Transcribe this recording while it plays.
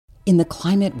In the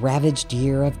climate-ravaged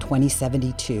year of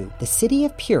 2072, the city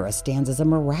of Pura stands as a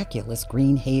miraculous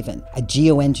green haven, a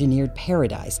geoengineered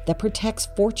paradise that protects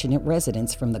fortunate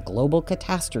residents from the global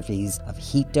catastrophes of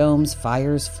heat domes,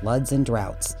 fires, floods, and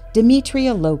droughts.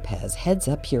 Demetria Lopez heads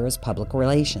up Pura's public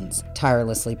relations,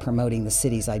 tirelessly promoting the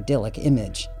city's idyllic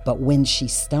image. But when she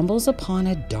stumbles upon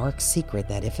a dark secret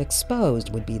that, if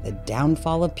exposed, would be the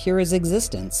downfall of Pura's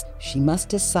existence, she must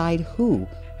decide who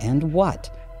and what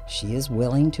she is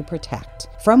willing to protect.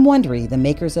 From Wondery, the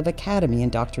makers of Academy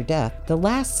and Dr. Death, The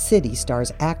Last City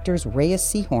stars actors Reyes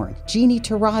Sehorn, Jeannie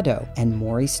Torrado, and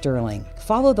Maury Sterling.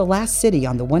 Follow The Last City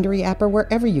on the Wondery app or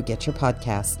wherever you get your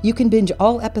podcasts. You can binge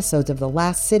all episodes of The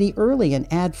Last City early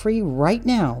and ad-free right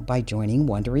now by joining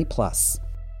Wondery Plus.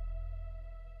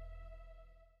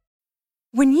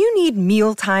 When you need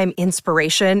mealtime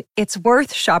inspiration, it's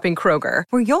worth shopping Kroger,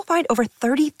 where you'll find over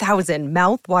 30,000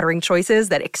 mouth-watering choices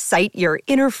that excite your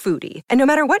inner foodie. And no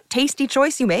matter what tasty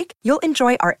choice you make, you'll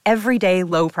enjoy our everyday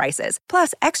low prices,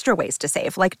 plus extra ways to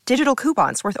save, like digital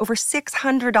coupons worth over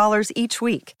 $600 each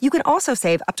week. You can also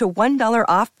save up to $1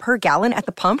 off per gallon at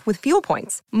the pump with fuel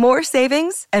points. More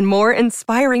savings and more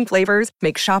inspiring flavors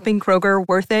make shopping Kroger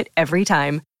worth it every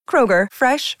time. Kroger,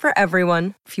 fresh for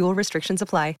everyone. Fuel restrictions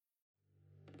apply.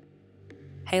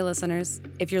 Hey listeners,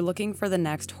 if you're looking for the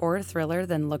next horror thriller,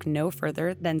 then look no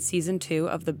further than Season 2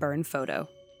 of The Burn Photo.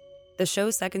 The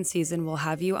show's second season will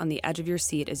have you on the edge of your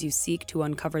seat as you seek to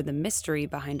uncover the mystery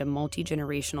behind a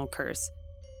multi-generational curse.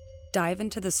 Dive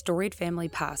into the storied family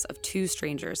past of two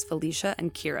strangers, Felicia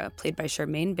and Kira, played by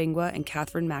Charmaine Bingwa and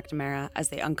Catherine McNamara, as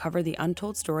they uncover the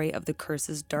untold story of the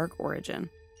curse's dark origin.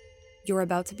 You're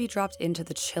about to be dropped into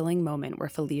the chilling moment where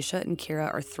Felicia and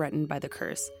Kira are threatened by the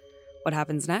curse. What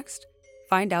happens next?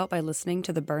 Find out by listening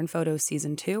to The Burn Photo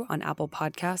Season 2 on Apple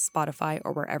Podcasts, Spotify,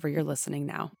 or wherever you're listening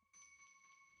now.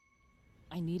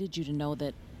 I needed you to know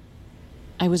that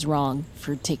I was wrong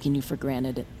for taking you for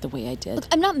granted the way I did. Look,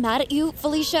 I'm not mad at you,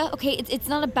 Felicia, okay? It's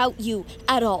not about you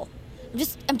at all.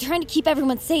 I'm trying to keep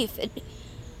everyone safe.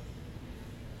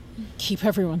 Keep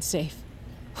everyone safe?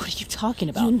 What are you talking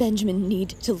about? You and Benjamin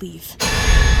need to leave.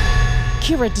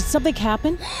 Kira, did something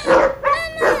happen?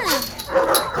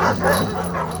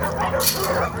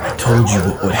 I told you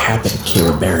what would happen,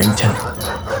 Kira Barrington.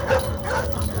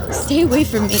 Stay away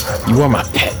from me. You are my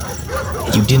pet,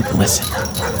 and you didn't listen.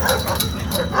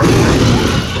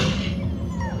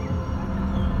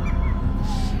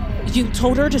 You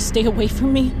told her to stay away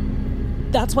from me?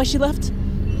 That's why she left?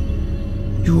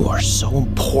 You are so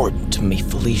important to me,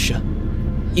 Felicia.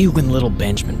 You and little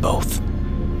Benjamin both.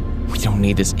 We don't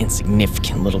need this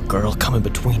insignificant little girl coming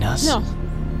between us.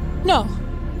 No.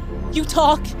 You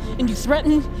talk, and you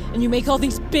threaten, and you make all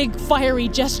these big, fiery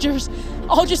gestures,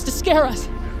 all just to scare us.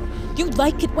 You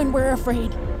like it when we're afraid.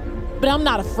 But I'm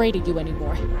not afraid of you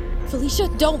anymore. Felicia,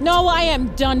 don't. No, I am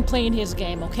done playing his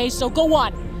game, okay? So go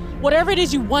on. Whatever it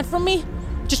is you want from me,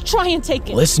 just try and take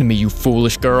it. Listen to me, you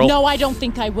foolish girl. No, I don't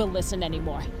think I will listen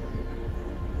anymore.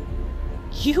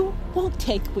 You won't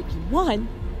take what you want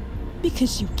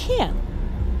because you can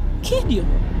you?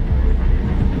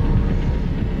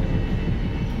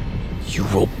 You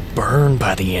will burn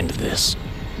by the end of this.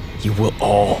 You will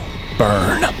all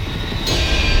burn.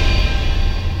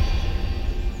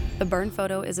 The Burn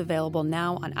Photo is available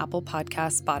now on Apple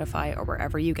Podcasts, Spotify, or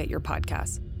wherever you get your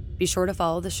podcasts. Be sure to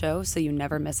follow the show so you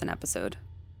never miss an episode.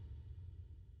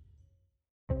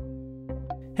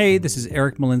 Hey, this is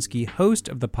Eric Molinsky, host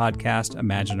of the podcast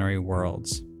Imaginary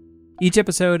Worlds. Each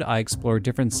episode, I explore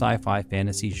different sci-fi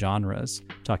fantasy genres,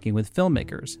 talking with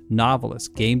filmmakers, novelists,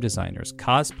 game designers,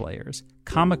 cosplayers,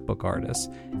 comic book artists,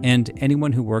 and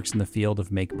anyone who works in the field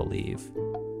of make-believe.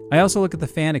 I also look at the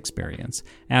fan experience,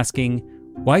 asking,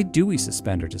 why do we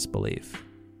suspend our disbelief?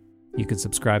 You can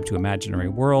subscribe to Imaginary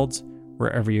Worlds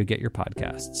wherever you get your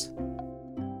podcasts.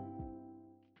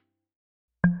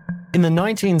 In the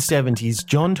 1970s,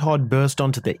 John Todd burst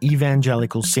onto the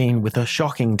evangelical scene with a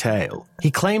shocking tale. He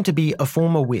claimed to be a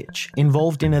former witch,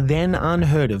 involved in a then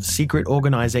unheard-of secret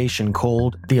organization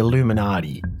called the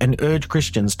Illuminati, and urged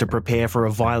Christians to prepare for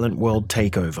a violent world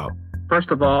takeover. First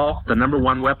of all, the number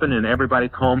one weapon in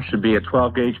everybody's home should be a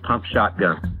 12-gauge pump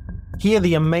shotgun. Hear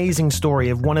the amazing story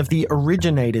of one of the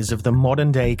originators of the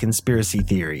modern-day conspiracy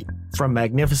theory. From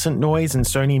Magnificent Noise and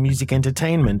Sony Music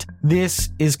Entertainment,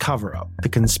 this is Cover Up, the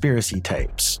Conspiracy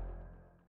Tapes.